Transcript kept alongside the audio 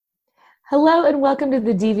Hello and welcome to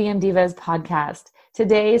the DVM Divas podcast.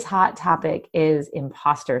 Today's hot topic is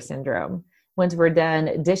imposter syndrome. Once we're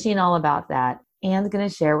done dishing all about that, Anne's going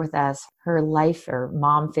to share with us her life or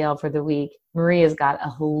mom fail for the week. Maria's got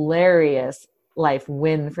a hilarious life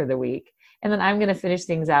win for the week. And then I'm going to finish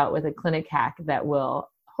things out with a clinic hack that will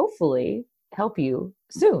hopefully help you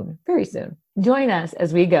soon, very soon. Join us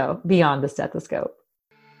as we go beyond the stethoscope.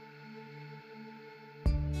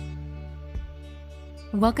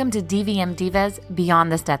 Welcome to DVM Divas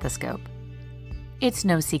Beyond the Stethoscope. It's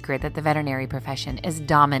no secret that the veterinary profession is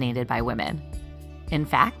dominated by women. In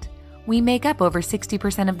fact, we make up over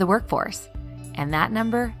 60% of the workforce, and that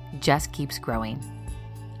number just keeps growing.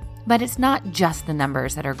 But it's not just the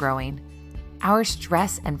numbers that are growing. Our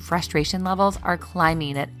stress and frustration levels are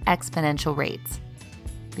climbing at exponential rates.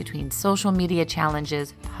 Between social media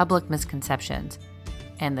challenges, public misconceptions,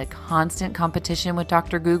 and the constant competition with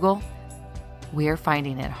Dr. Google, we're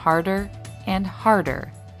finding it harder and harder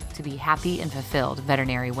to be happy and fulfilled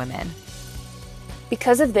veterinary women.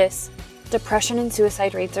 Because of this, depression and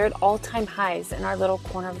suicide rates are at all-time highs in our little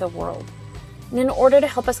corner of the world. And in order to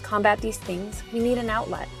help us combat these things, we need an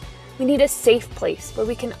outlet. We need a safe place where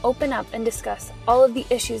we can open up and discuss all of the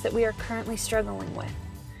issues that we are currently struggling with.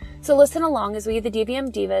 So listen along as we, the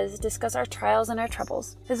DVM Divas, discuss our trials and our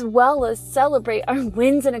troubles, as well as celebrate our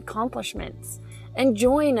wins and accomplishments. And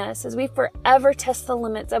join us as we forever test the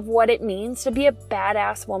limits of what it means to be a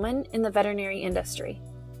badass woman in the veterinary industry.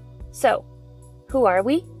 So, who are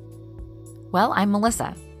we? Well, I'm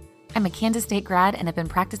Melissa. I'm a Kansas State grad and have been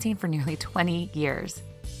practicing for nearly 20 years.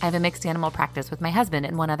 I have a mixed animal practice with my husband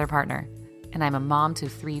and one other partner. And I'm a mom to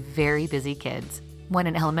 3 very busy kids, one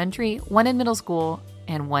in elementary, one in middle school,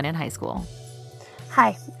 and one in high school.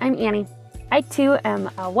 Hi, I'm Annie. I too am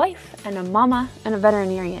a wife and a mama and a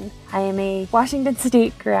veterinarian. I am a Washington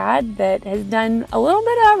State grad that has done a little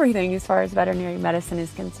bit of everything as far as veterinary medicine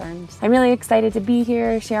is concerned. I'm really excited to be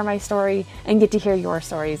here, share my story, and get to hear your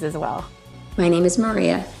stories as well. My name is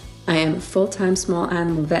Maria. I am a full-time small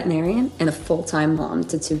animal veterinarian and a full-time mom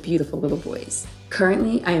to 2 beautiful little boys.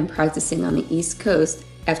 Currently, I am practicing on the East Coast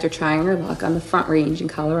after trying our luck on the Front Range in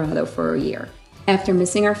Colorado for a year. After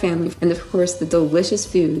missing our family and of course the delicious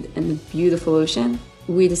food and the beautiful ocean,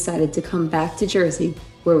 we decided to come back to Jersey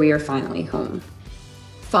where we are finally home.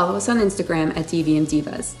 Follow us on Instagram at DVM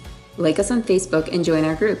Divas. Like us on Facebook and join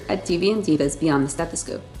our group at DVM Divas Beyond the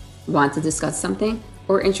Stethoscope. Want to discuss something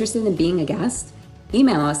or interested in being a guest?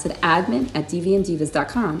 Email us at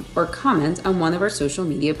admin@dvmdivas.com or comment on one of our social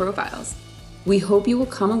media profiles. We hope you will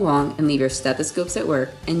come along and leave your stethoscopes at work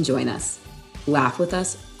and join us. Laugh with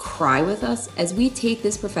us, cry with us as we take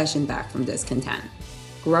this profession back from discontent.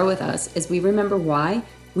 Grow with us as we remember why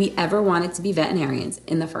we ever wanted to be veterinarians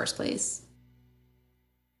in the first place.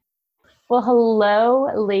 Well, hello,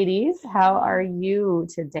 ladies. How are you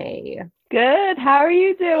today? Good. How are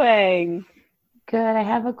you doing? Good. I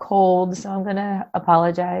have a cold, so I'm going to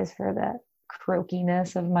apologize for the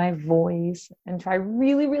croakiness of my voice and try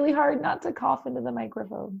really, really hard not to cough into the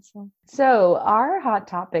microphone. So our hot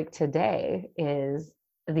topic today is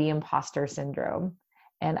the imposter syndrome.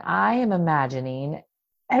 And I am imagining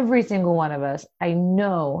every single one of us I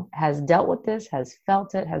know has dealt with this, has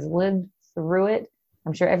felt it, has lived through it.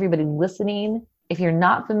 I'm sure everybody listening, if you're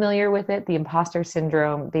not familiar with it, the imposter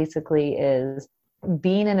syndrome basically is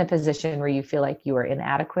being in a position where you feel like you are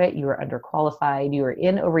inadequate, you are underqualified, you are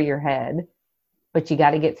in over your head, but you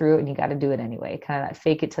got to get through it and you got to do it anyway. Kind of that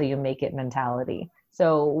fake it till you make it mentality.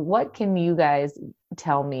 So what can you guys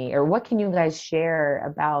tell me, or what can you guys share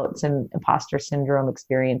about some imposter syndrome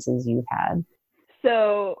experiences you've had?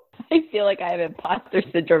 So I feel like I have imposter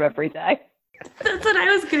syndrome every day. That's what I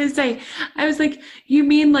was going to say. I was like, you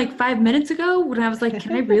mean like 5 minutes ago when I was like,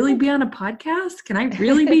 can I really be on a podcast? Can I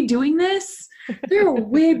really be doing this? There are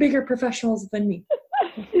way bigger professionals than me.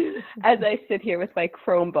 As I sit here with my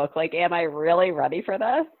Chromebook, like, am I really ready for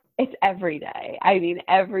this? It's every day. I mean,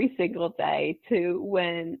 every single day, to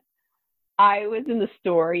when I was in the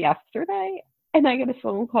store yesterday and I get a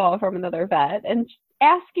phone call from another vet and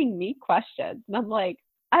asking me questions. And I'm like,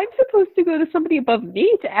 I'm supposed to go to somebody above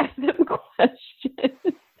me to ask them questions.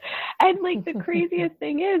 And like the craziest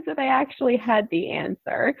thing is that I actually had the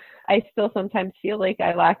answer. I still sometimes feel like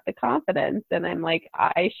I lack the confidence and I'm like,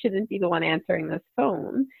 I shouldn't be the one answering this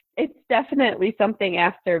phone. It's definitely something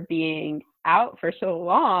after being out for so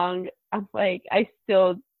long, I'm like, I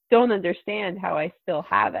still don't understand how I still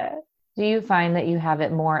have it. Do you find that you have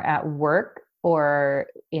it more at work or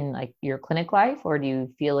in like your clinic life, or do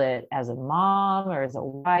you feel it as a mom or as a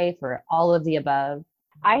wife or all of the above?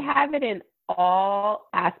 I have it in all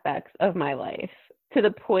aspects of my life. to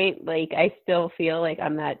the point, like, I still feel like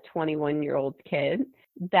I'm that 21-year-old kid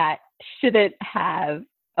that shouldn't have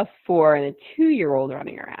a 4 and a 2-year-old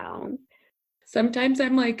running around. Sometimes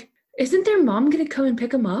I'm like, isn't their mom going to come and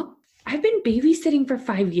pick them up? I've been babysitting for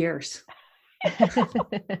 5 years.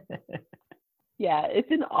 Yeah, it's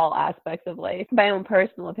in all aspects of life. My own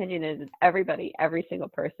personal opinion is everybody, every single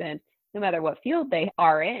person, no matter what field they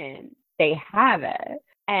are in, they have it.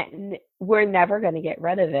 And we're never going to get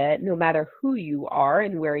rid of it, no matter who you are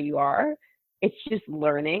and where you are. It's just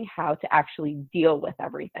learning how to actually deal with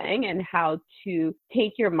everything and how to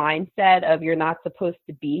take your mindset of you're not supposed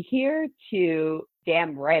to be here to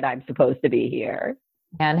damn right I'm supposed to be here.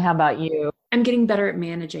 And how about you? I'm getting better at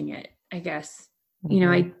managing it, I guess. Mm-hmm. You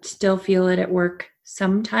know, I still feel it at work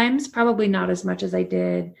sometimes, probably not as much as I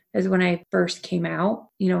did as when I first came out.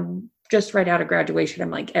 You know, just right out of graduation,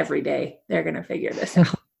 I'm like, every day they're going to figure this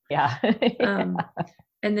out. Yeah.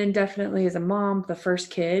 And then definitely as a mom, the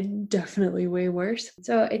first kid, definitely way worse.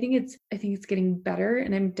 So I think it's getting better,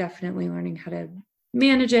 and I'm definitely learning how to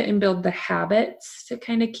manage it and build the habits to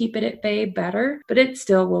kind of keep it at bay better, but it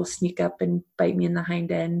still will sneak up and bite me in the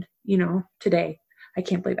hind end. You know, today, I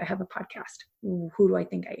can't believe I have a podcast. Who do I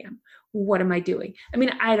think I am? What am I doing? I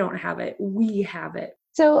mean, I don't have it. We have it.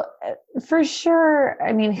 So for sure,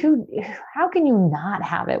 I mean, how can you not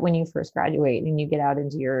have it when you first graduate and you get out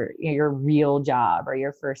into your real job or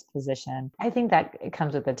your first position? I think that it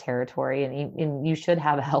comes with the territory, and you should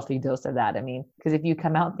have a healthy dose of that. I mean, because if you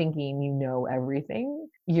come out thinking you know everything,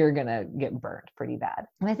 you're going to get burned pretty bad.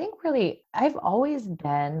 And I think really, I've always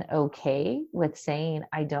been okay with saying,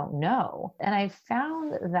 I don't know. And I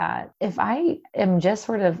found that if I am just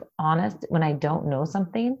sort of honest when I don't know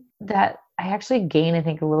something, that I actually gain, I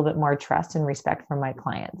think, a little bit more trust and respect from my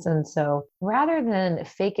clients. And so rather than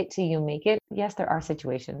fake it till you make it, yes, there are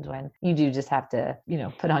situations when you do just have to, you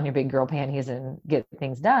know, put on your big girl panties and get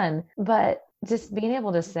things done. But just being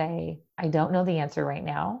able to say, I don't know the answer right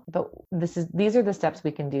now, but these are the steps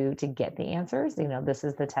we can do to get the answers. You know, this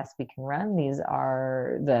is the test we can run. These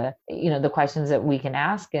are the, you know, the questions that we can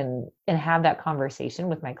ask and have that conversation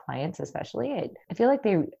with my clients, especially. I feel like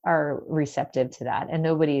they are receptive to that. And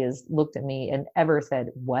nobody has looked at me and ever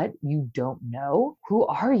said, what? You don't know? Who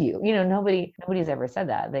are you? You know, nobody's ever said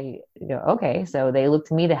that. They go, okay. So they look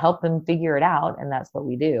to me to help them figure it out. And that's what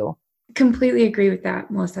we do. Completely agree with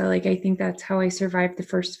that, Melissa. Like, I think that's how I survived the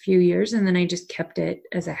first few years. And then I just kept it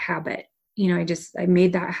as a habit. You know, I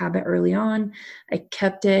made that habit early on. I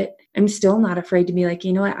kept it. I'm still not afraid to be like,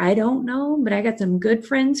 you know what? I don't know, but I got some good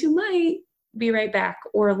friends who might be right back,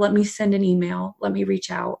 or let me send an email. Let me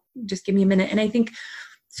reach out. Just give me a minute. And I think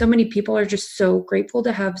so many people are just so grateful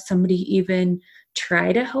to have somebody even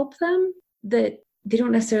try to help them that they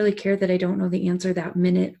don't necessarily care that I don't know the answer that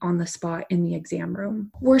minute on the spot in the exam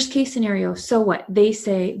room. Worst case scenario, so what? They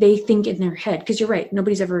think in their head, because you're right,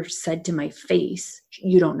 nobody's ever said to my face,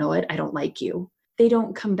 you don't know it, I don't like you. They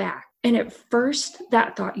don't come back. And at first,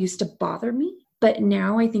 that thought used to bother me. But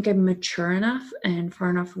now I think I'm mature enough and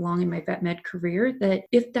far enough along in my vet med career that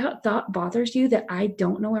if that thought bothers you, that I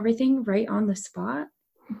don't know everything right on the spot,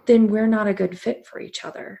 then we're not a good fit for each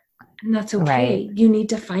other. And that's okay. Right. You need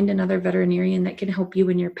to find another veterinarian that can help you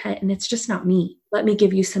and your pet. And it's just not me. Let me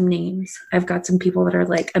give you some names. I've got some people that are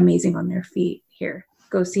like amazing on their feet. Here,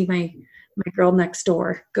 go see my girl next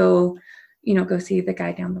door. Go see the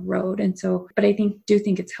guy down the road. And so, but I do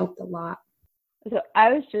think it's helped a lot. So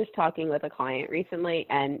I was just talking with a client recently,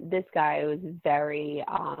 and this guy was very,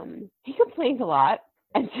 he complains a lot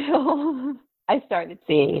until I started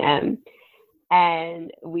seeing him. And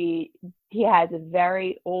he has a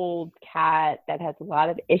very old cat that has a lot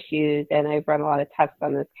of issues, and I've run a lot of tests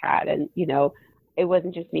on this cat. And, you know, it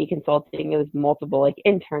wasn't just me consulting, it was multiple like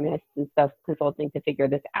internists and stuff consulting to figure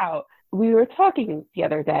this out. We were talking the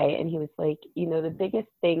other day, and he was like, you know, the biggest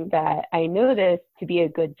thing that I noticed to be a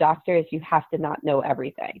good doctor is you have to not know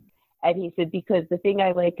everything. And he said, because the thing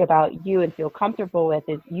I like about you and feel comfortable with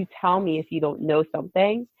is you tell me if you don't know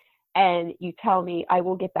something, and you tell me, I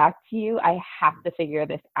will get back to you. I have to figure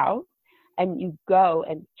this out. And you go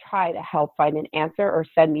and try to help find an answer, or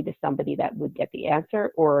send me to somebody that would get the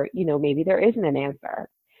answer, or, you know, maybe there isn't an answer.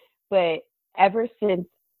 But ever since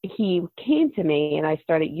he came to me and I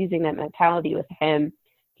started using that mentality with him,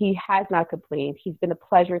 he has not complained. He's been a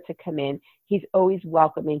pleasure to come in. He's always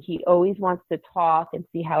welcoming. He always wants to talk and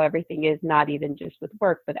see how everything is, not even just with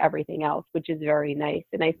work, but everything else, which is very nice.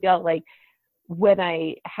 And I feel like when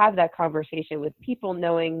I have that conversation with people,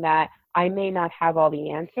 knowing that I may not have all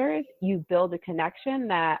the answers, you build a connection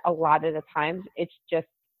that a lot of the times it's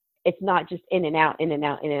not just in and out, in and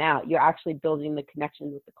out, in and out. You're actually building the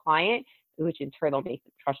connection with the client, which in turn will make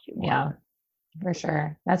them trust you more. Yeah. For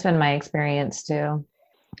sure. That's been my experience too.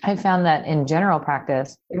 I found that in general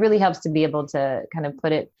practice, it really helps to be able to kind of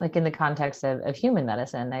put it like in the context of human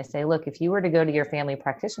medicine. I say, look, if you were to go to your family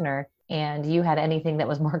practitioner and you had anything that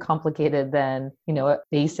was more complicated than, a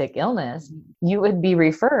basic illness, you would be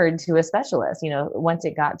referred to a specialist. Once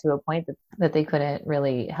it got to a point that they couldn't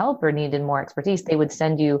really help or needed more expertise, they would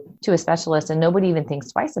send you to a specialist, and nobody even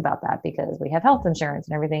thinks twice about that because we have health insurance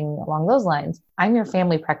and everything along those lines. I'm your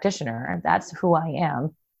family practitioner. That's who I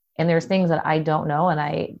am. And there's things that I don't know,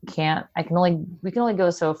 and we can only go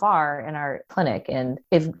so far in our clinic. And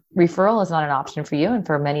if referral is not an option for you, and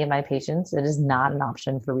for many of my patients, it is not an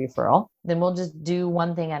option for referral, then we'll just do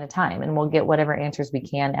one thing at a time and we'll get whatever answers we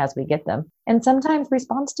can as we get them. And sometimes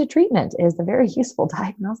response to treatment is a very useful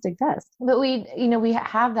diagnostic test. But we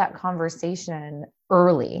have that conversation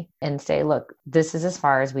early and say, look, this is as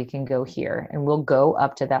far as we can go here. And we'll go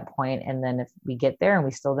up to that point. And then if we get there and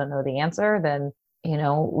we still don't know the answer, then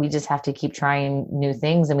we just have to keep trying new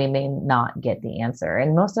things, and we may not get the answer.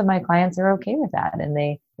 And most of my clients are okay with that. And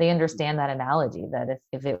they understand that analogy that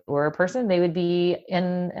if it were a person, they would be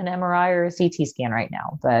in an MRI or a CT scan right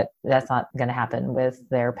now, but that's not going to happen with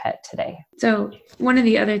their pet today. So one of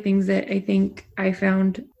the other things that I think I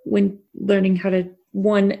found when learning how to,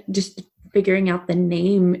 just figuring out the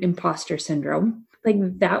name imposter syndrome,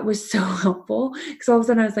 like that was so helpful, because all of a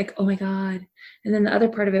sudden I was like, oh my God. And then the other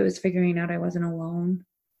part of it was figuring out I wasn't alone.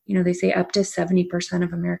 They say up to 70%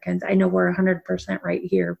 of Americans, I know we're 100% right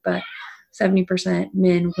here, but 70%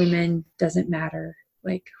 men, women, doesn't matter,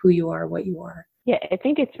 like who you are, what you are. Yeah, I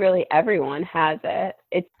think it's really everyone has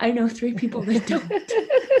it. I know 3 people that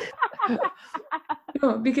don't.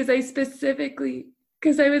 No, because I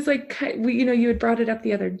was like, you had brought it up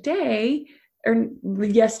the other day or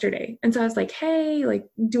yesterday. And so I was like, hey, like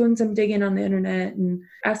doing some digging on the internet and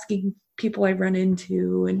asking people I run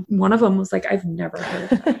into. And one of them was like, I've never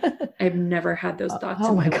heard of that. I've never had those thoughts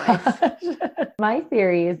in my life. My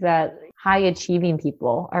theory is that high achieving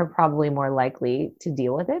people are probably more likely to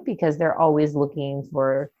deal with it because they're always looking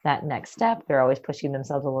for that next step. They're always pushing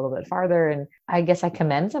themselves a little bit farther. And I guess I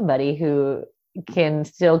commend somebody who can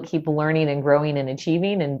still keep learning and growing and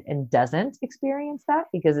achieving and doesn't experience that,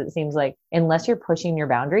 because it seems like unless you're pushing your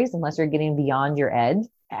boundaries, unless you're getting beyond your edge,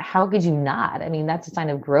 how could you not? I mean, that's a sign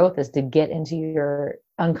of growth, is to get into your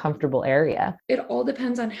uncomfortable area. It all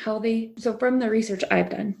depends on so from the research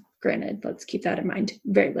I've done, granted, let's keep that in mind,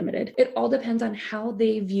 very limited. It all depends on how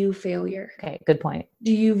they view failure. Okay, good point.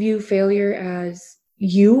 Do you view failure as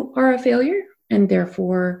you are a failure and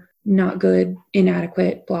therefore not good,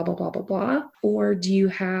 inadequate, blah, blah, blah, blah, blah? Or do you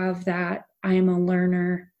have that I am a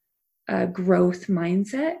learner, growth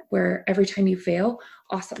mindset where every time you fail,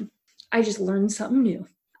 awesome, I just learned something new.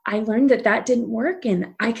 I learned that didn't work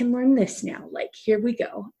and I can learn this now. Like, here we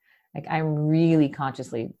go. Like, I'm really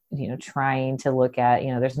consciously, trying to look at,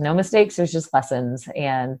 there's no mistakes, there's just lessons.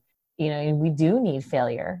 And, we do need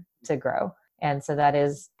failure to grow. And so that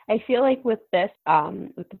is, I feel like with this,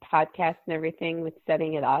 with the podcast and everything, with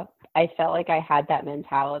setting it up, I felt like I had that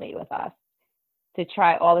mentality with us to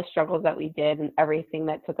try all the struggles that we did and everything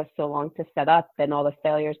that took us so long to set up and all the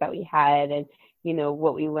failures that we had and,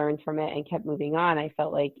 what we learned from it and kept moving on. I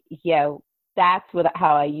felt like, that's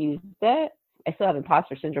how I used it. I still have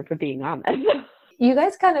imposter syndrome, for being honest. You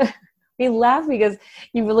guys kind of, we laugh because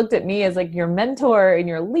you've looked at me as like your mentor and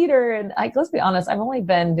your leader. And let's be honest, I've only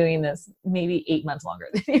been doing this maybe 8 months longer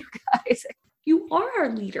than you guys. You are our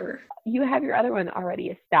leader. You have your other one already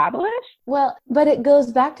established. Well, but it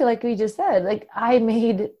goes back to, like we just said, like I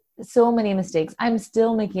made so many mistakes. I'm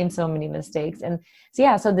still making so many mistakes. And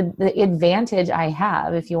so the advantage I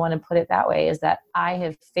have, if you want to put it that way, is that I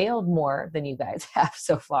have failed more than you guys have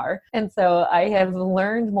so far. And so I have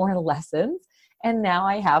learned more lessons, and now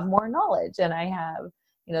I have more knowledge, and I have,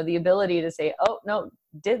 the ability to say, oh, no,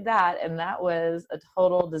 did that. And that was a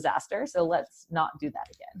total disaster. So let's not do that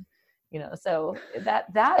again. So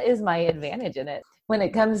that is my advantage in it. When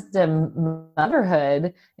it comes to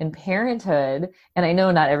motherhood and parenthood, and I know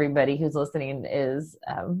not everybody who's listening is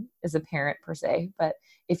a parent per se, but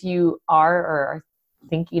if you are or are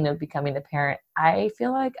thinking of becoming a parent, I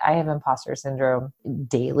feel like I have imposter syndrome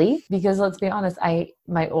daily, because let's be honest,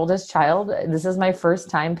 my oldest child, this is my first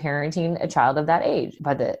time parenting a child of that age.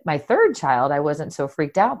 By my third child, I wasn't so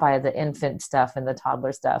freaked out by the infant stuff and the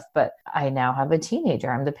toddler stuff, but I now have a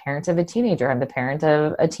teenager. I'm the parent of a teenager. I'm the parent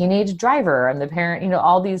of a teenage driver. I'm the parent,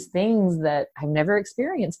 all these things that I've never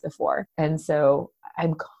experienced before. And so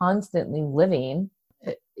I'm constantly living,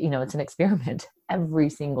 it's an experiment every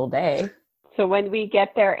single day. So when we get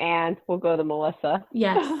there, Anne, we'll go to Melissa.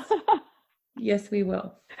 Yes. Yes, we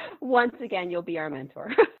will. Once again, you'll be our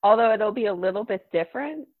mentor. Although it'll be a little bit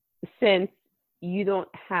different since you don't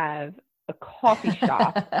have a coffee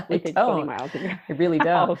shop within 20 miles of your I really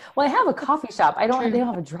don't. Well, I have a coffee shop. They don't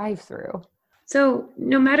have a drive-through. So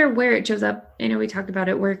no matter where it shows up, I know we talked about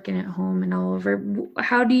at work and at home and all over.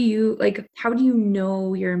 How do you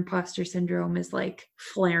know your imposter syndrome is like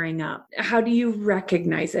flaring up? How do you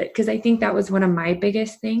recognize it? Because I think that was one of my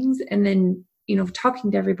biggest things. And then,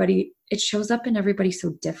 talking to everybody, it shows up in everybody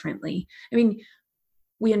so differently. I mean,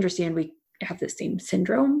 we understand we have the same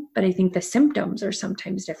syndrome, but I think the symptoms are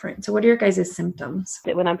sometimes different. So what are your guys' symptoms?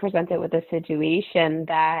 When I'm presented with a situation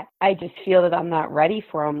that I just feel that I'm not ready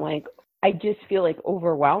for, I just feel like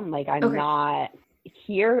overwhelmed. Like I'm not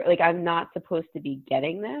here. Like I'm not supposed to be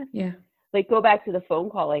getting this. Yeah. Like go back to the phone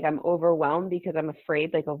call. Like I'm overwhelmed because I'm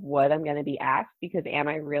afraid of what I'm going to be asked, because am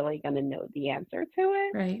I really going to know the answer to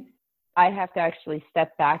it? Right. I have to actually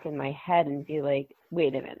step back in my head and be like,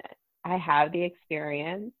 wait a minute. I have the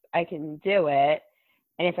experience. I can do it.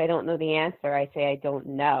 And if I don't know the answer, I say I don't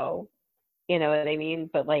know. You know what I mean?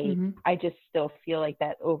 But I just still feel like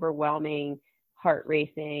that overwhelming, heart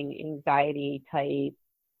racing, anxiety type,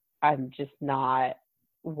 I'm just not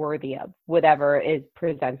worthy of whatever is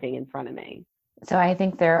presenting in front of me. So I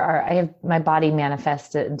think I have my body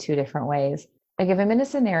manifests it in two different ways. Like if I'm in a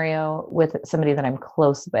scenario with somebody that I'm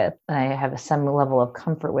close with and I have some level of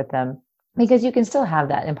comfort with them, because you can still have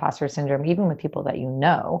that imposter syndrome, even with people that you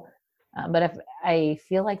know. But if I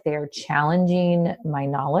feel like they're challenging my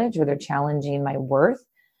knowledge or they're challenging my worth,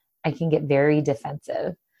 I can get very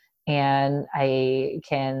defensive. And I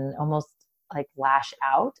can almost lash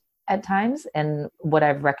out at times. And what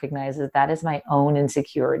I've recognized is that is my own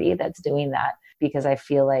insecurity that's doing that, because I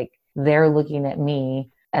feel like they're looking at me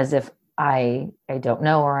as if I don't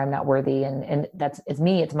know, or I'm not worthy. And it's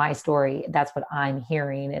me, it's my story. That's what I'm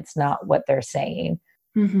hearing. It's not what they're saying.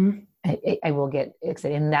 Mm-hmm. I will get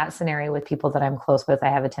excited. In that scenario with people that I'm close with, I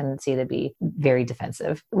have a tendency to be very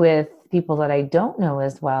defensive. With people that I don't know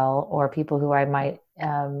as well, or people who I might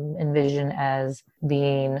envision as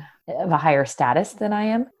being of a higher status than I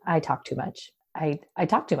am, I talk too much. I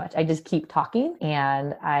talk too much. I just keep talking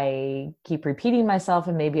and I keep repeating myself,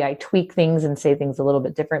 and maybe I tweak things and say things a little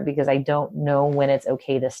bit different because I don't know when it's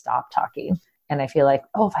okay to stop talking. And I feel like,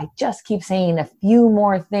 if I just keep saying a few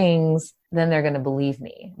more things, then they're going to believe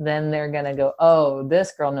me. Then they're going to go, oh,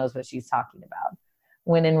 this girl knows what she's talking about.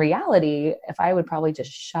 When in reality, if I would probably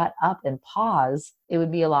just shut up and pause, it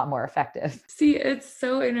would be a lot more effective. See, it's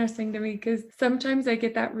so interesting to me because sometimes I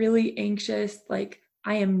get that really anxious,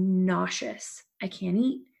 I am nauseous. I can't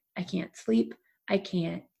eat. I can't sleep. I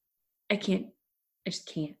just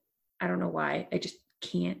can't. I don't know why. I just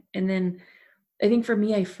can't. And then I think for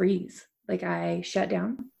me, I freeze. I shut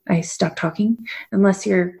down. I stop talking unless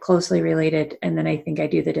you're closely related. And then I think I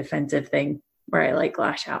do the defensive thing where I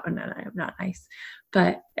lash out and then I'm not nice.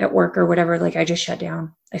 But at work or whatever, I just shut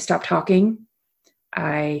down. I stop talking.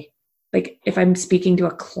 If I'm speaking to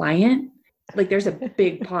a client, there's a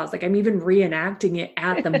big pause. I'm even reenacting it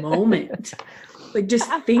at the moment. Just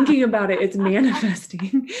thinking about it, it's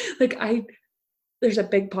manifesting. There's a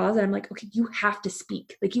big pause and I'm okay, you have to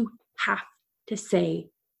speak. You have to say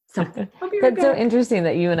something. That's so interesting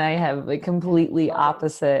that you and I have completely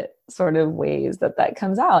opposite sort of ways that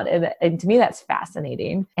comes out. And to me, that's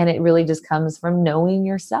fascinating. And it really just comes from knowing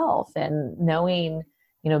yourself and knowing,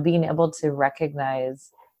 being able to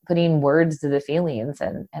recognize, putting words to the feelings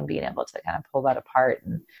and being able to kind of pull that apart.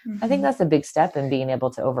 And I think that's a big step in being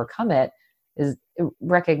able to overcome it, is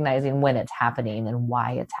recognizing when it's happening and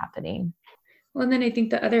why it's happening. Well, and then I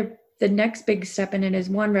think the next big step in it is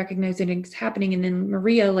one, recognizing it's happening. And then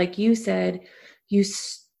Maria, like you said, you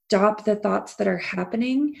stop the thoughts that are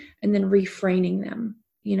happening and then reframing them.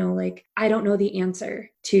 I don't know the answer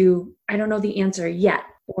yet,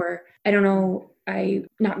 or I don't know, I'm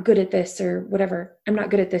not good at this or whatever. I'm not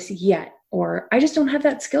good at this yet, or I just don't have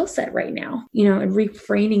that skill set right now. And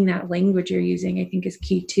reframing that language you're using, I think is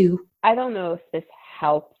key too. I don't know if this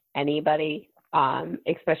helps anybody,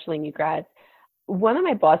 especially new grads. One of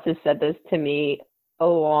my bosses said this to me a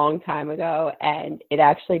long time ago, and it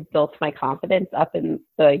actually built my confidence up in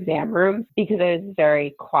the exam room, because I was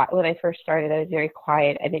very quiet. When I first started, I was very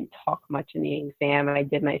quiet. I didn't talk much in the exam. I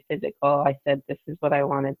did my physical. I said, this is what I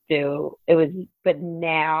want to do. But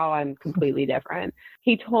now I'm completely different.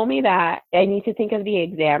 He told me that I need to think of the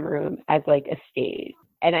exam room as a stage,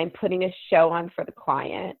 and I'm putting a show on for the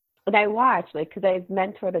client. And I watch, because I've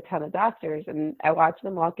mentored a ton of doctors, and I watch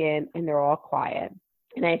them walk in and they're all quiet.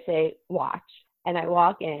 And I say, watch. And I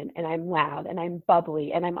walk in and I'm loud and I'm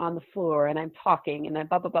bubbly and I'm on the floor and I'm talking and I'm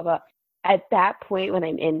blah, blah, blah, blah. at that point when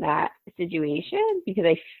I'm in that situation, because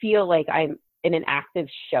I feel like I'm in an active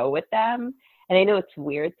show with them, and I know it's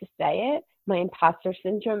weird to say it, my imposter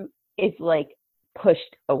syndrome is like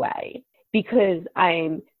pushed away because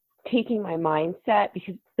I'm taking my mindset,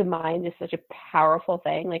 because the mind is such a powerful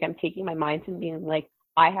thing. Like I'm taking my mindset and being like,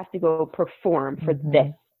 I have to go perform for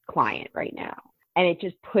this client right now. And it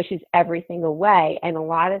just pushes everything away. And a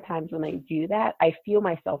lot of times when I do that, I feel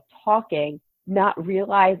myself talking, not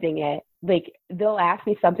realizing it. Like they'll ask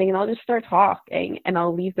me something and I'll just start talking and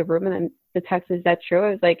I'll leave the room and then the text, is that true?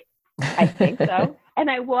 I was like, I think so. And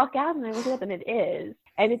I walk out and I look it up and it is.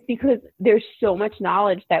 And it's because there's so much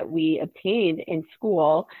knowledge that we obtained in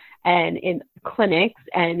school and in clinics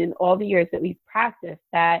and in all the years that we've practiced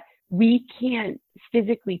that we can't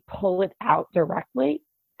physically pull it out directly.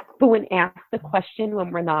 But when asked the question,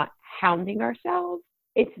 when we're not hounding ourselves,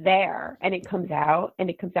 it's there and it comes out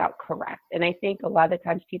correct. And I think a lot of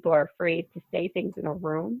times people are afraid to say things in a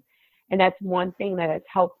room. And that's one thing that has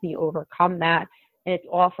helped me overcome that. And it's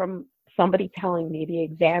all from somebody telling me the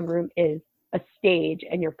exam room is a stage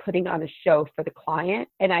and you're putting on a show for the client.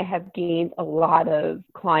 And I have gained a lot of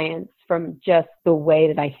clients from just the way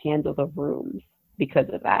that I handle the rooms because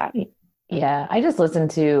of that. Yeah, I just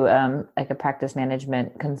listened to like a practice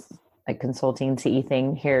management consulting CE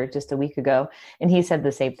thing here just a week ago. And he said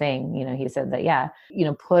the same thing. He said that,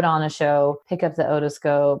 put on a show, pick up the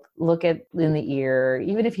otoscope, look at in the ear,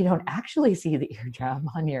 even if you don't actually see the eardrum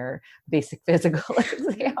on your basic physical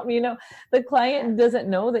exam, the client doesn't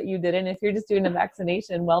know that you did it. And if you're just doing a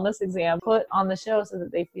vaccination wellness exam, put on the show so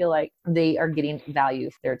that they feel like they are getting value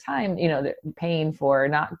for their time, they're paying for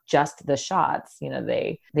not just the shots,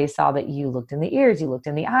 they saw that you looked in the ears, you looked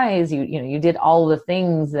in the eyes, you did all the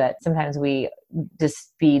things that sometimes we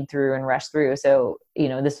just speed through and rush through. So,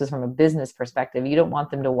 this was from a business perspective. You don't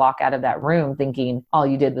want them to walk out of that room thinking all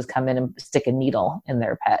you did was come in and stick a needle in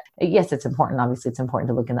their pet. Yes, it's important. Obviously, it's important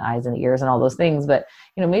to look in the eyes and the ears and all those things. But,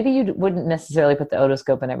 maybe you wouldn't necessarily put the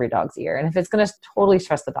otoscope in every dog's ear. And if it's going to totally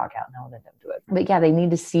stress the dog out, no, then don't do it. But yeah, they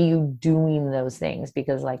need to see you doing those things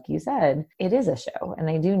because like you said, it is a show. And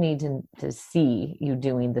they do need to see you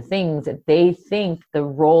doing the things that they think the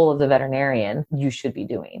role of the veterinarian you should be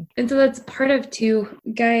doing. And so that's part of too.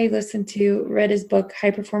 Guy read his book,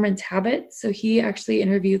 High Performance Habits. So he actually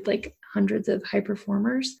interviewed like hundreds of high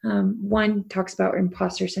performers. One talks about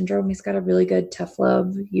imposter syndrome. He's got a really good Tough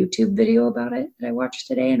Love YouTube video about it that I watched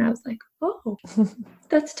today. And I was like, oh,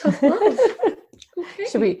 that's tough love. Okay.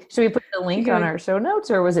 Should we put the link on our show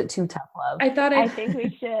notes or was it too tough love? I think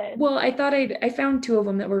we should. Well, I found two of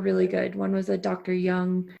them that were really good. One was a Dr.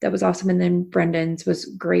 Young that was awesome. And then Brendan's was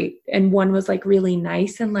great. And one was like really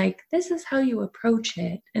nice and like, this is how you approach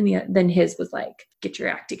it. And then his was like, get your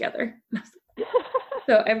act together.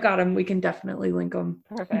 So I've got them. We can definitely link them.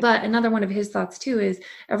 Perfect. But another one of his thoughts too is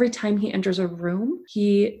every time he enters a room,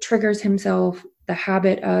 he triggers himself the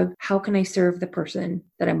habit of how can I serve the person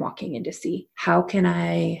that I'm walking in to see? How can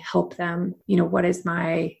I help them? What is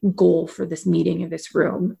my goal for this meeting in this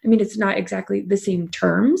room? I mean, it's not exactly the same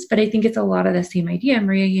terms, but I think it's a lot of the same idea,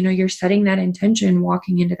 Maria. You're setting that intention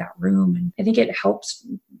walking into that room. And I think it helps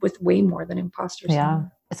with way more than imposter syndrome. Yeah.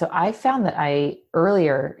 So I found that I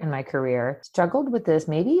earlier in my career struggled with this,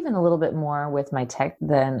 maybe even a little bit more with my tech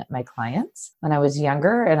than my clients when I was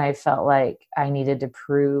younger. And I felt like I needed to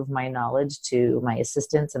prove my knowledge to my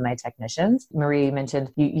assistants and my technicians. Marie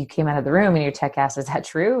mentioned you came out of the room and your tech asked, is that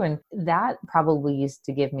true? And that probably used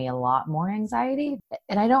to give me a lot more anxiety.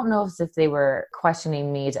 And I don't know if they were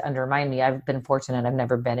questioning me to undermine me. I've been fortunate. I've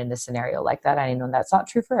never been in a scenario like that. I know that's not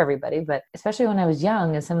true for everybody, but especially when I was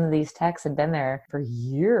young and some of these techs had been there for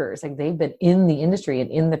years. Like they've been in the industry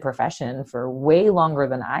and in the profession for way longer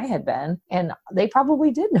than I had been. And they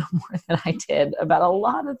probably did know more than I did about a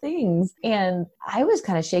lot of things. And I was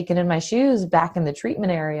kind of shaking in my shoes back in the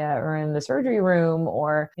treatment area or in the surgery room,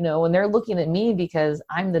 or, when they're looking at me because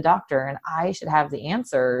I'm the doctor and I should have the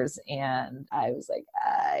answers. And I was like,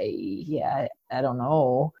 I don't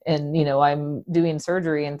know. And, I'm doing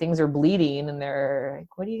surgery and things are bleeding and they're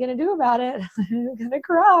like, what are you going to do about it? I'm going to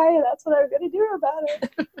cry. That's what I'm going to do about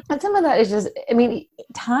it. And some of that is just,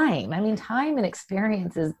 time. Time and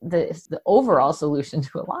experience is the overall solution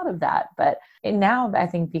to a lot of that. But now I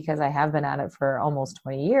think because I have been at it for almost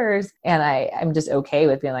 20 years and I'm just okay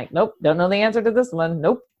with being like, nope, don't know the answer to this one.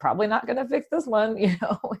 Nope, probably not going to fix this one,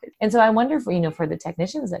 And so I wonder for the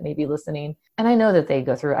technicians that may be listening, and I know that they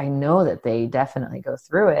definitely go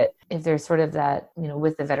through it. If there's sort of that,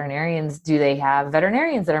 with the veterinarians, do they have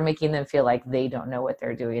veterinarians that are making them feel like they don't know what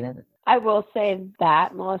they're doing? And I will say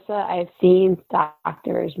that, Melissa, I've seen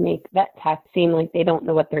doctors make vet techs seem like they don't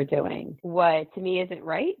know what they're doing. What to me isn't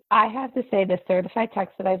right. I have to say the certified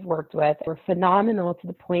techs that I've worked with were phenomenal to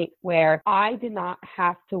the point where I did not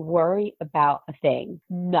have to worry about a thing.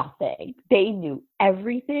 Nothing. They knew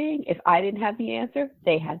everything. If I didn't have the answer,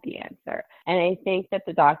 they had the answer. And I think that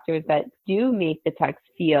the doctors that do make the techs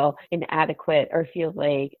feel inadequate or feel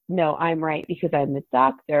like, no, I'm right because I'm the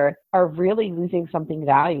doctor, are really losing something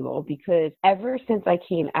valuable, because ever since I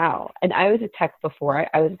came out, and I was a tech before,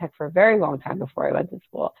 I was a tech for a very long time before I went to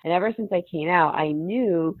school. And ever since I came out, I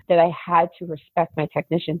knew that I had to respect my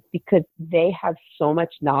technicians because they have so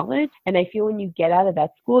much knowledge. And I feel when you get out of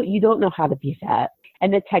vet school, you don't know how to be vet.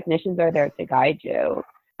 And the technicians are there to guide you.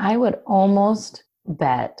 I would almost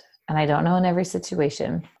bet, and I don't know in every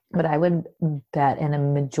situation, but I would bet in a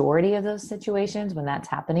majority of those situations when that's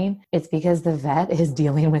happening, it's because the vet is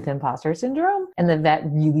dealing with imposter syndrome and the vet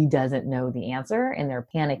really doesn't know the answer and they're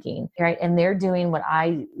panicking, right? And they're doing what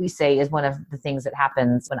we say is one of the things that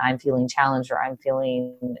happens when I'm feeling challenged or I'm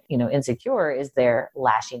feeling, insecure, is they're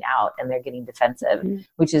lashing out and they're getting defensive,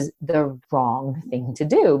 which is the wrong thing to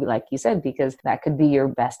do, like you said, because that could be your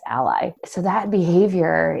best ally. So that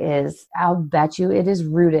behavior is, I'll bet you it is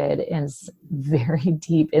rooted in very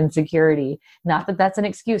deep insecurity. Not that that's an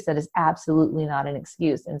excuse. That is absolutely not an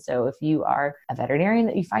excuse. And so if you are a veterinarian,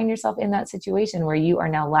 that you find yourself in that situation where you are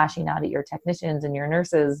now lashing out at your technicians and your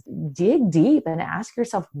nurses, dig deep and ask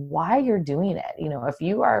yourself why you're doing it. If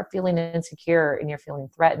you are feeling insecure and you're feeling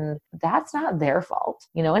threatened, that's not their fault,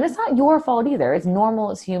 and it's not your fault either. It's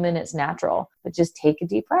normal, it's human, it's natural, but just take a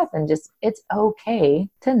deep breath and it's okay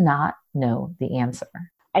to not know the answer.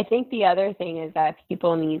 I think the other thing is that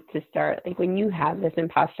people need to start, like when you have this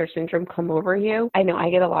imposter syndrome come over you, I know I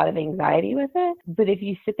get a lot of anxiety with it, but if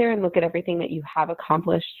you sit there and look at everything that you have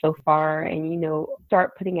accomplished so far and,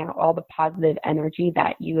 start putting out all the positive energy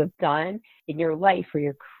that you have done in your life or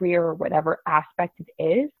your career or whatever aspect it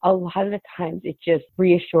is, a lot of the times it just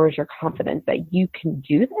reassures your confidence that you can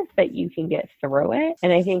do this, that you can get through it.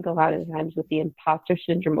 And I think a lot of the times with the imposter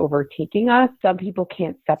syndrome overtaking us, some people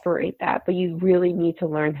can't separate that, but you really need to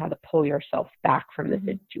learn how to pull yourself back from the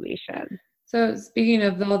situation. So speaking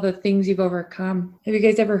of all the things you've overcome, have you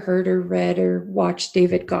guys ever heard or read or watched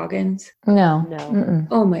David Goggins? No. Mm-mm.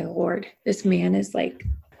 Oh my Lord. This man is like,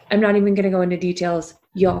 I'm not even going to go into details.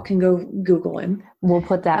 Y'all can go Google him. We'll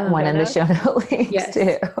put that one in the show note links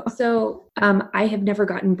too. So I have never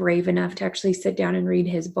gotten brave enough to actually sit down and read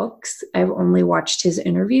his books. I've only watched his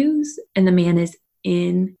interviews, and the man is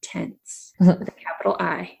intense with a capital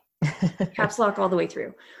I, caps lock all the way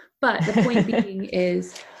through. But the point being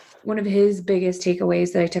is, one of his biggest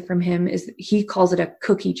takeaways that I took from him is he calls it a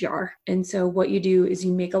cookie jar. And so what you do is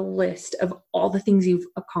you make a list of all the things you've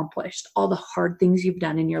accomplished, all the hard things you've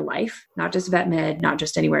done in your life, not just vet med, not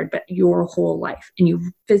just anywhere, but your whole life. And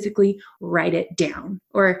you physically write it down.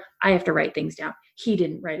 Or I have to write things down. He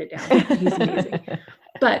didn't write it down. He's amazing.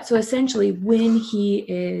 But so essentially when he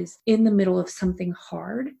is in the middle of something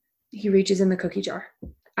hard, he reaches in the cookie jar.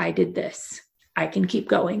 I did this. I can keep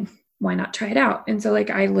going. Why not try it out? And so I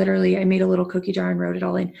made a little cookie jar and wrote it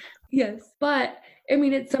all in. Yes. But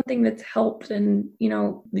it's something that's helped. And,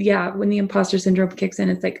 when the imposter syndrome kicks in,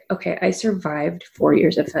 it's like, okay, I survived 4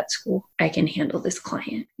 years of vet school. I can handle this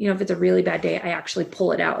client. If it's a really bad day, I actually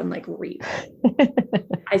pull it out and read.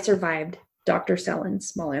 I survived Dr. Sellen's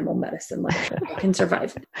small animal medicine lecture. I can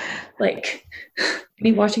survive.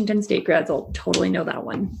 Any Washington State grads will totally know that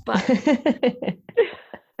one. But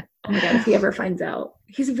oh my God, if he ever finds out.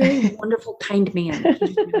 He's a very wonderful, kind man.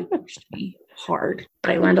 He really pushed me hard,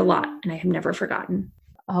 but I learned a lot and I have never forgotten.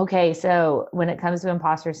 Okay. So when it comes to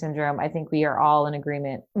imposter syndrome, I think we are all in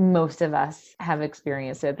agreement. Most of us have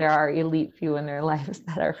experienced it. There are elite few in their lives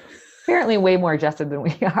that are apparently way more adjusted than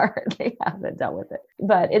we are. They haven't dealt with it,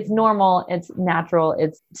 but it's normal. It's natural.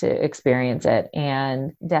 It's to experience it.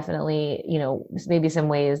 And definitely, maybe some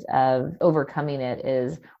ways of overcoming it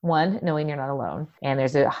is, one, knowing you're not alone. And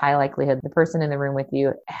there's a high likelihood the person in the room with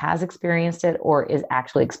you has experienced it or is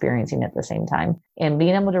actually experiencing it at the same time. And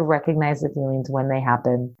being able to recognize the feelings when they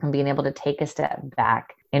happen and being able to take a step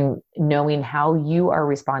back and knowing how you are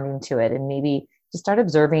responding to it, and maybe just start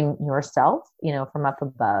observing yourself, from up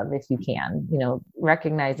above if you can,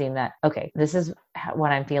 recognizing that, okay, this is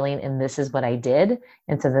what I'm feeling and this is what I did.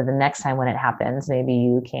 And so that the next time when it happens, maybe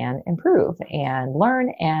you can improve and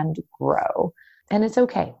learn and grow. And it's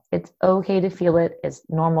okay. It's okay to feel it. It's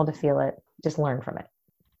normal to feel it. Just learn from it.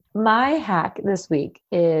 My hack this week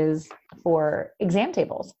is for exam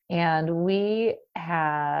tables. And we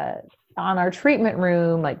had on our treatment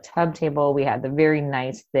room, like tub table, we had the very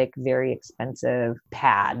nice, thick, very expensive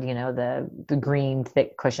pad, the green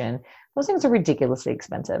thick cushion. Those things are ridiculously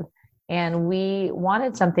expensive. And we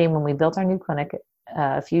wanted something when we built our new clinic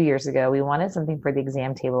a few years ago. We wanted something for the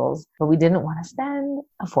exam tables, but we didn't want to spend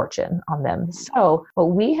a fortune on them. So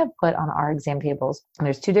what we have put on our exam tables, and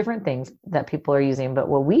there's two different things that people are using, but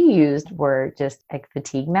what we used were just like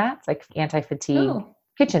fatigue mats, like anti-fatigue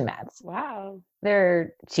kitchen mats. Wow.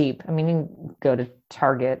 They're cheap. I mean, you can go to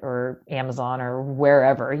Target or Amazon or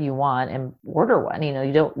wherever you want and order one.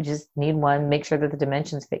 You don't just need one. Make sure that the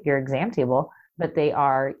dimensions fit your exam table, but they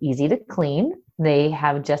are easy to clean. They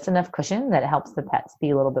have just enough cushion that helps the pets be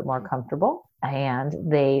a little bit more comfortable, and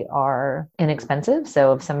they are inexpensive.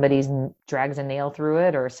 So if somebody drags a nail through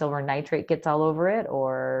it or silver nitrate gets all over it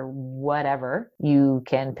or whatever, you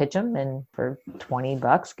can pitch them and for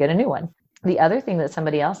 $20, get a new one. The other thing that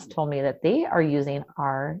somebody else told me that they are using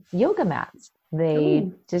are yoga mats. They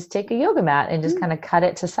just take a yoga mat and just kind of cut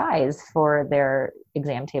it to size for their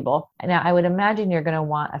exam table. Now, I would imagine you're going to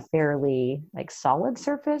want a fairly like solid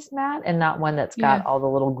surface mat and not one that's got all the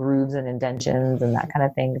little grooves and indentions and that kind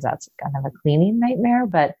of thing, because that's kind of a cleaning nightmare.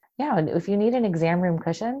 But yeah, if you need an exam room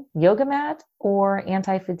cushion, yoga mat or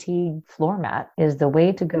anti-fatigue floor mat is the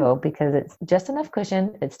way to go, because it's just enough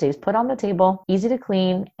cushion. It stays put on the table, easy to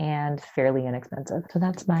clean, and fairly inexpensive. So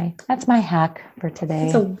that's my hack for today.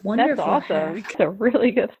 It's a wonderful That's awesome. hack. It's a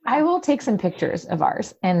really good. I will take some pictures of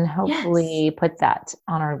ours and hopefully put that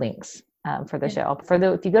on our links for the show.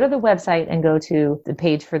 If you go to the website and go to the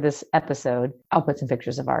page for this episode, I'll put some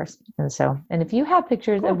pictures of ours. And if you have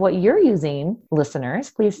pictures of what you're using,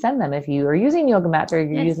 listeners, please send them. If you are using yoga mats or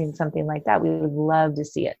you're using something like that, we would love to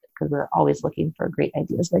see it, because we're always looking for great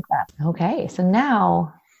ideas like that. Okay, so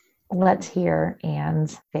now let's hear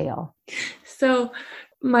Anne's fail. So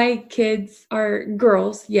my kids are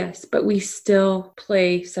girls, yes, but we still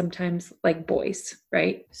play sometimes like boys,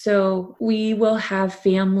 right? So we will have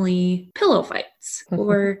family pillow fights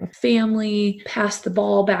or family pass the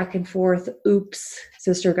ball back and forth. Oops,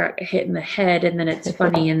 sister got hit in the head, and then it's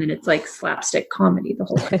funny, and then it's like slapstick comedy the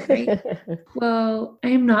whole time, right? Well, I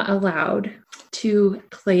am not allowed to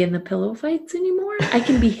play in the pillow fights anymore. I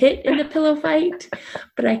can be hit in the pillow fight,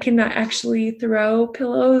 but I cannot actually throw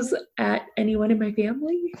pillows at anyone in my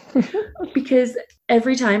family, because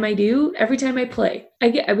every time I play,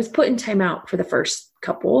 I was put in timeout for the first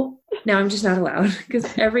couple. Now I'm just not allowed,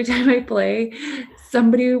 because every time I play,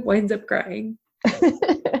 somebody winds up crying.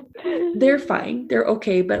 They're fine. They're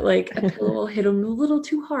okay. But like a pillow will hit them a little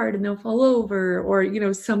too hard and they'll fall over,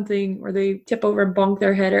 or, something, or they tip over and bonk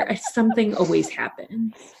their head, or something always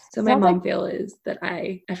happens. So my mom feel is that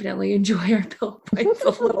I definitely enjoy our pillow fights a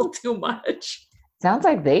little too much. Sounds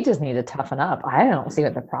like they just need to toughen up. I don't see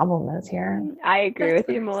what the problem is here. I agree with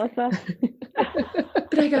you, Melissa.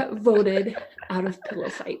 But I got voted out of pillow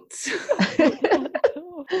fights.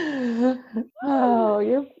 Oh,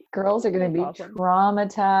 your girls are going to be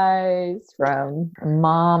traumatized from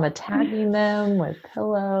mom attacking them with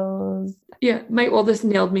pillows. Yeah, my oldest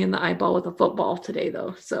nailed me in the eyeball with a football today,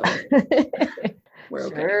 though. So we're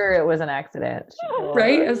okay. Sure, it was an accident. Sure.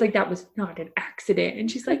 Right? I was like, that was not an accident.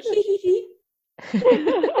 And she's like, hee hee hee.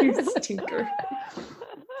 You stinker.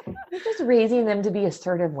 You're just raising them to be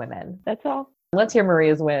assertive women. That's all. Let's hear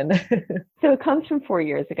Maria's win. So it comes from 4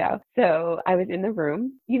 years ago. So I was in the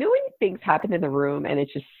room. You know when things happen in the room and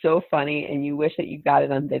it's just so funny and you wish that you got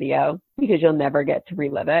it on video because you'll never get to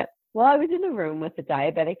relive it? Well, I was in a room with a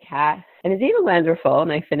diabetic cat, and his anal glands were full,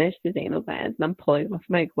 and I finished his anal glands, and I'm pulling off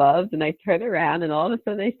my gloves, and I turn around, and all of a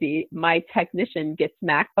sudden I see my technician get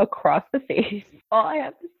smacked across the face. All I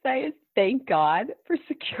have to say is thank God for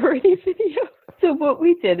security video. So what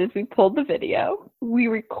we did is we pulled the video, we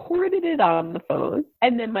recorded it on the phone,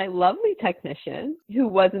 and then my lovely technician, who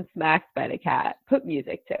wasn't smacked by the cat, put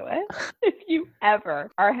music to it. If you ever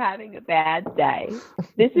are having a bad day,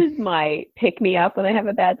 this is my pick-me-up when I have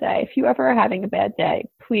a bad day. If you ever are having a bad day,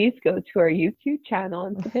 please go to our YouTube channel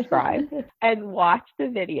and subscribe and watch the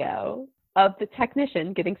video of the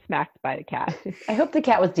technician getting smacked by the cat. I hope the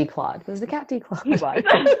cat was declawed. Was the cat declawed? He was.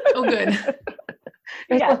 Oh, good.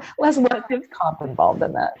 There's less workers' comp involved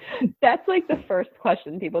in that. That's like the first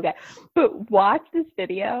question people get. But watch this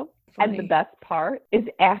video. Funny. And the best part is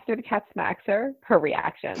after the cat smacks her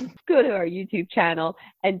reaction. Go to our YouTube channel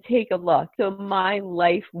and take a look. So my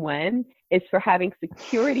life win is for having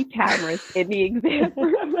security cameras in the exam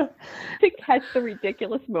room to catch the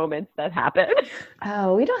ridiculous moments that happen.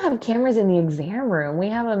 Oh, we don't have cameras in the exam room. We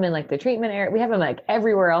have them in like the treatment area. We have them like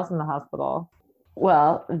everywhere else in the hospital.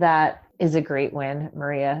 Well, that is a great win,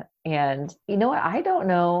 Maria. And you know what? I don't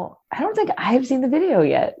know. I don't think I've seen the video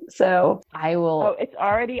yet. So I will. Oh, it's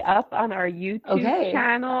already up on our YouTube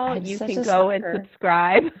channel. I'm You such can a go and sucker.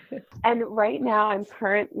 subscribe. And right now I'm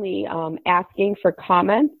currently asking for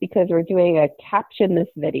comments because we're doing a caption this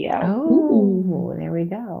video. Oh, there we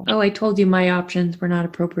go. Oh, I told you my options were not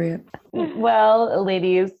appropriate. Well,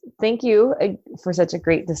 ladies, thank you for such a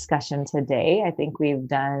great discussion today. I think we've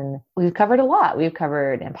covered a lot. We've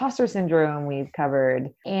covered imposter syndrome. We've covered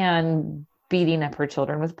Anne beating up her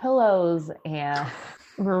children with pillows, and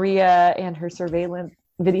Maria and her surveillance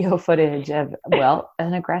video footage of, well,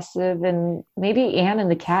 an aggressive, and maybe Anne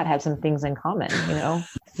and the cat have some things in common, you know,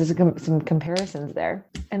 there's some comparisons there.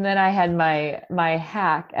 And then I had my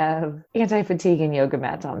hack of anti-fatigue and yoga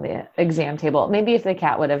mats on the exam table. Maybe if the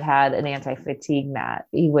cat would have had an anti-fatigue mat,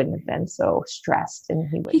 he wouldn't have been so stressed and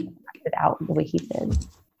he wouldn't have acted out the way he did.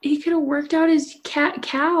 He could have worked out his cat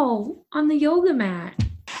cow on the yoga mat.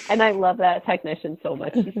 And I love that technician so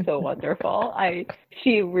much. She's so wonderful.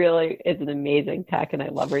 She really is an amazing tech, and I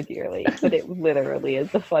love her dearly. But it literally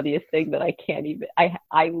is the funniest thing that I can't even.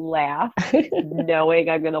 I laugh knowing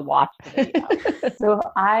I'm going to watch the video. So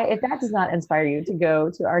if that does not inspire you to go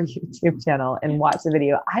to our YouTube channel and watch the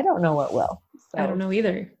video, I don't know what will. So. I don't know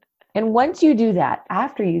either. And once you do that,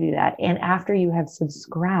 after you do that, and after you have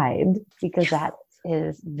subscribed, because that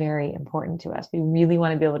is very important to us. We really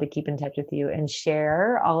want to be able to keep in touch with you and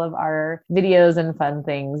share all of our videos and fun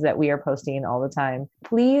things that we are posting all the time.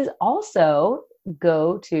 Please also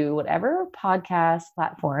go to whatever podcast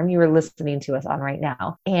platform you are listening to us on right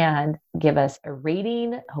now and give us a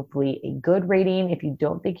rating, hopefully a good rating. If you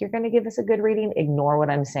don't think you're going to give us a good rating, ignore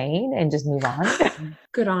what I'm saying and just move on.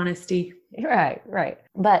 Good honesty. Right.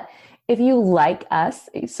 But if you like us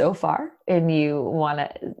so far and you want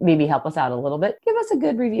to maybe help us out a little bit, give us a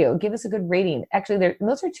good review, give us a good rating. Actually,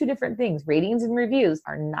 those are two different things. Ratings and reviews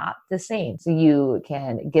are not the same. So you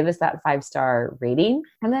can give us that 5-star rating.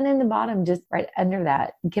 And then in the bottom, just right under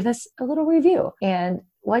that, give us a little review. And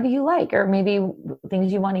what do you like? Or maybe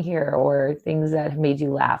things you want to hear or things that have made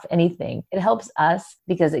you laugh, anything. It helps us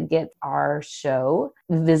because it gets our show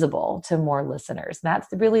visible to more listeners. That's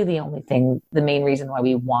really the only thing, the main reason why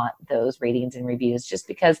we want those ratings and reviews, just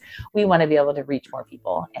because we want to be able to reach more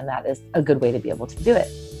people. And that is a good way to be able to do it.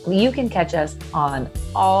 You can catch us on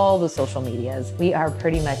all the social medias. We are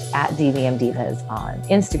pretty much at DVM Divas on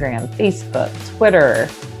Instagram, Facebook, Twitter,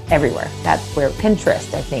 everywhere. That's where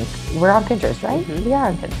Pinterest, I think. We're on Pinterest, right? Mm-hmm. We are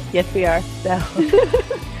on Pinterest. Yes, we are. So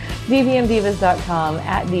dvmdivas.com,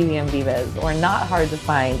 at dvmdivas, or not hard to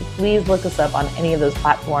find. Please look us up on any of those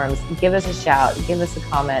platforms. Give us a shout. Give us a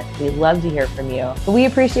comment. We'd love to hear from you. We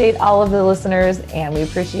appreciate all of the listeners and we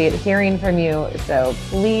appreciate hearing from you. So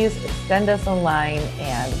please send us a line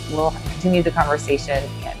and we'll continue the conversation.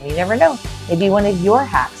 And you never know, maybe one of your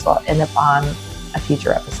hacks will end up on a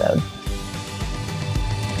future episode.